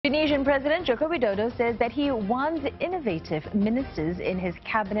Indonesian President Joko Widodo says that he wants innovative ministers in his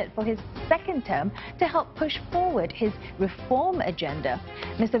cabinet for his second term to help push forward his reform agenda.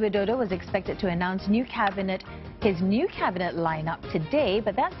 Mr. Widodo was expected to announce his new cabinet lineup today,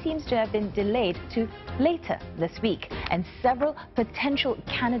 but that seems to have been delayed to later this week. And several potential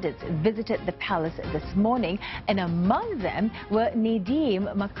candidates visited the palace this morning, and among them were Nadiem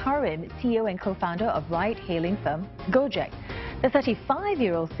Makarim, CEO and co-founder of ride-hailing firm Gojek. The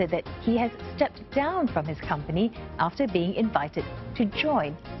 35-year-old said that he has stepped down from his company after being invited to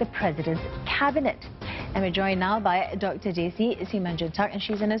join the president's cabinet. And we're joined now by Dr. Deasy Simandjuntak, and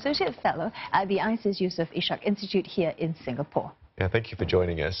she's an associate fellow at the ISEAS-Yusof Ishak Institute here in Singapore. Yeah, thank you for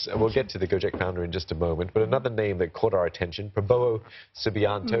joining us. And we'll get to the Gojek founder in just a moment. But another name that caught our attention, Prabowo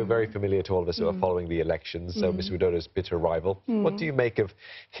Subianto, very familiar to all of us who are following the elections. So Mr. Widodo's bitter rival. What do you make of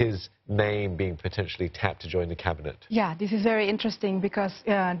his name being potentially tapped to join the cabinet? Yeah, this is very interesting because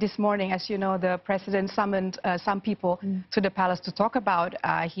this morning, as you know, the president summoned some people to the palace to talk about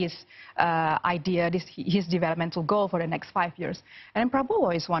his idea, his developmental goal for the next 5 years. And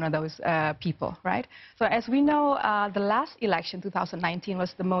Prabowo is one of those people, right? So as we know, the last election, 2019,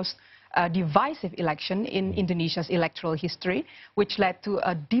 was the most divisive election in Indonesia's electoral history, which led to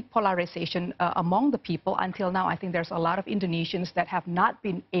a deep polarization among the people. Until now, I think there's a lot of Indonesians that have not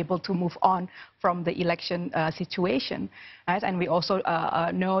been able to move on from the election situation. Right? And we also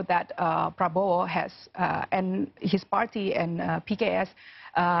know that Prabowo has, and his party and PKS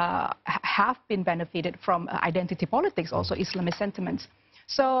have been benefited from identity politics, also Islamist sentiments.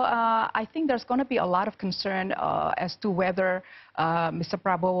 So I think there's going to be a lot of concern as to whether Mr.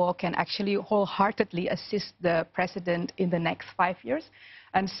 Prabowo can actually wholeheartedly assist the president in the next 5 years.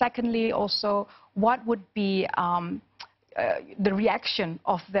 And secondly, also, what would be the reaction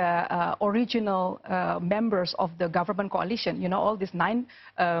of the original members of the government coalition, you know, all these 9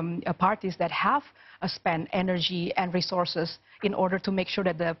 parties that have spent energy and resources in order to make sure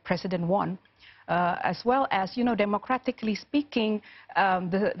that the president won. As well as, you know, democratically speaking,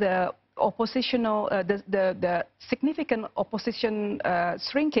 the significant opposition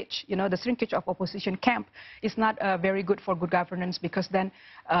shrinkage, you know, the shrinkage of opposition camp is not very good for good governance, because then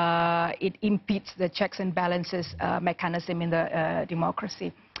it impedes the checks and balances mechanism in the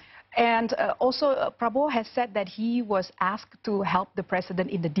democracy. And also, Prabowo has said that he was asked to help the president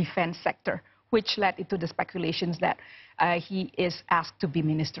in the defense sector, which led into the speculations that he is asked to be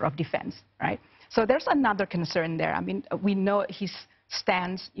Minister of Defense, right? So there's another concern there. I mean, we know his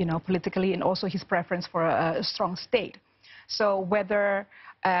stance, you know, politically, and also his preference for a strong state. So whether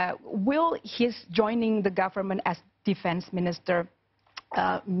will his joining the government as defense minister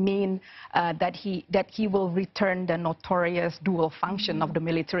mean that he will return the notorious dual function of the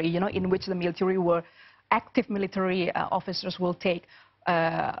military, you know, in which the military active military officers will take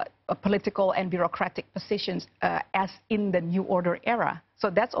political and bureaucratic positions as in the New Order era. So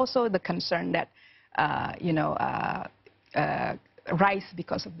that's also the concern that, you know, rise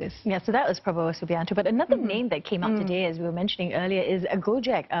because of this. Yeah, so that was Prabowo Subianto. But another name that came up today, as we were mentioning earlier, is a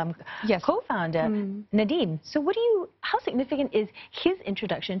Gojek co-founder, Nadiem. So how significant is his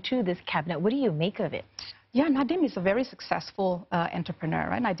introduction to this cabinet? What do you make of it? Yeah, Nadiem is a very successful entrepreneur,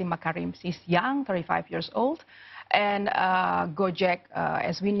 right? Nadiem Makarim, he's young, 35 years old. And Gojek,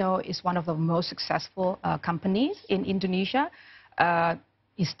 as we know, is one of the most successful companies in Indonesia,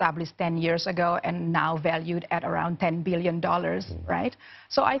 established 10 years ago and now valued at around $10 billion, right?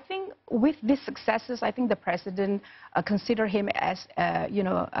 So I think with these successes, I think the president consider him as, you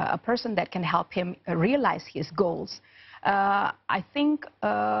know, a person that can help him realize his goals. I think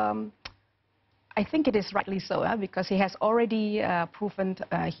it is rightly so, because he has already proven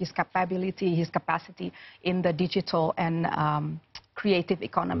his capability, his capacity in the digital and creative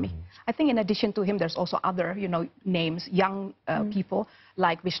economy. I think in addition to him, there's also other, you know, names, young people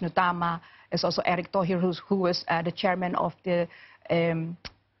like Wisnu Tama. There's also Erick Thohir, who was the chairman of the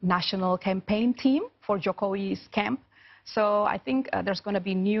national campaign team for Jokowi's camp. So I think there's going to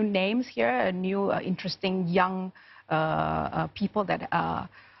be new names here, new interesting young people that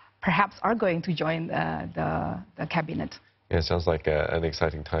perhaps are going to join the cabinet. Yeah, it sounds like an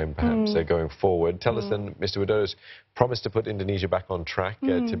exciting time, perhaps, going forward. Tell us then, Mr. Widodo's promise to put Indonesia back on track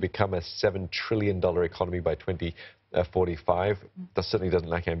to become a $7 trillion economy by 2045. That certainly doesn't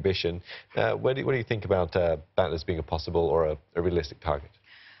lack ambition. What do you think about that as being a possible or a realistic target?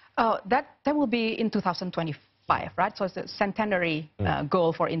 That will be in 2025, right? So it's a centenary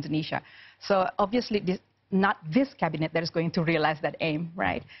goal for Indonesia. So obviously, not this cabinet that is going to realize that aim,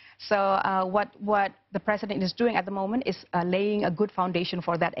 right? So what the president is doing at the moment is laying a good foundation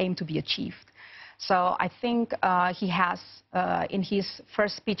for that aim to be achieved. So I think he has, in his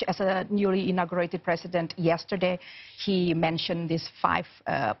first speech as a newly inaugurated president yesterday, he mentioned these 5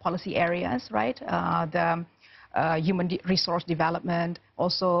 policy areas, right? The human resource development,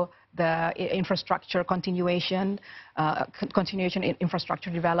 also the infrastructure continuation in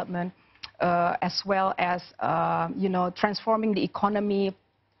infrastructure development, as well as, you know, transforming the economy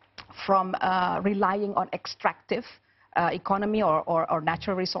from relying on extractive economy or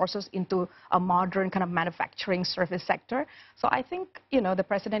natural resources into a modern kind of manufacturing service sector. So I think, you know, the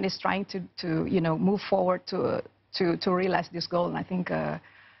president is trying to you know, move forward to realize this goal, and I think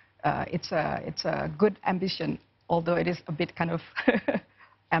it's a good ambition, although it is a bit kind of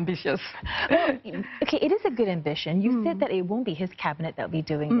ambitious. Well, okay, it is a good ambition. You said that it won't be his cabinet that will be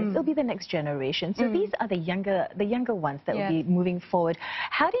doing this. It'll be the next generation. So these are the younger ones that will be moving forward.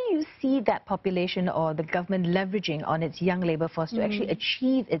 How do you see that population or the government leveraging on its young labor force to actually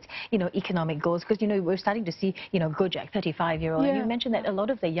achieve its, you know, economic goals? Because, you know, we're starting to see, you know, Gojek, 35-year-old. And you mentioned that a lot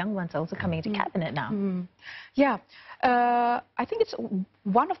of the young ones are also coming into cabinet now. Yeah. I think it's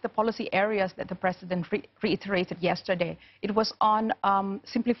one of the policy areas that the president reiterated yesterday. It was on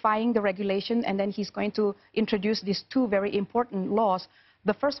simplifying the regulation, and then he's going to introduce these 2 very important laws.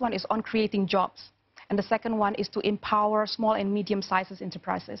 The first one is on creating jobs, and the second one is to empower small and medium-sized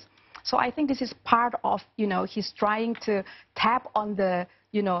enterprises. So I think this is part of, you know, he's trying to tap on the,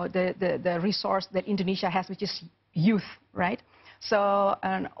 you know, the resource that Indonesia has, which is youth, right? So,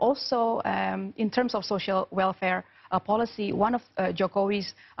 and also in terms of social welfare policy, one of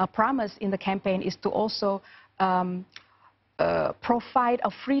Jokowi's promise in the campaign is to also provide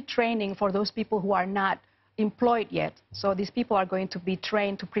a free training for those people who are not employed yet. So these people are going to be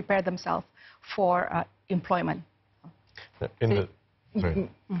trained to prepare themselves for employment. Sorry.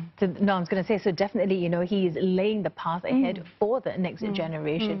 No, I was going to say, so definitely, you know, he's laying the path ahead for the next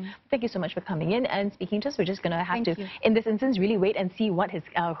generation. Thank you so much for coming in and speaking to us. We're just going to have to, in this instance, really wait and see what his,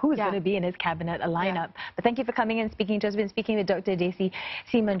 who's going to be in his cabinet lineup. But thank you for coming in and speaking to us. We've been speaking with Dr. Deasy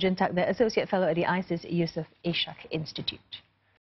Simandjuntak, the Associate Fellow at the ISEAS-Yusof Ishak Institute.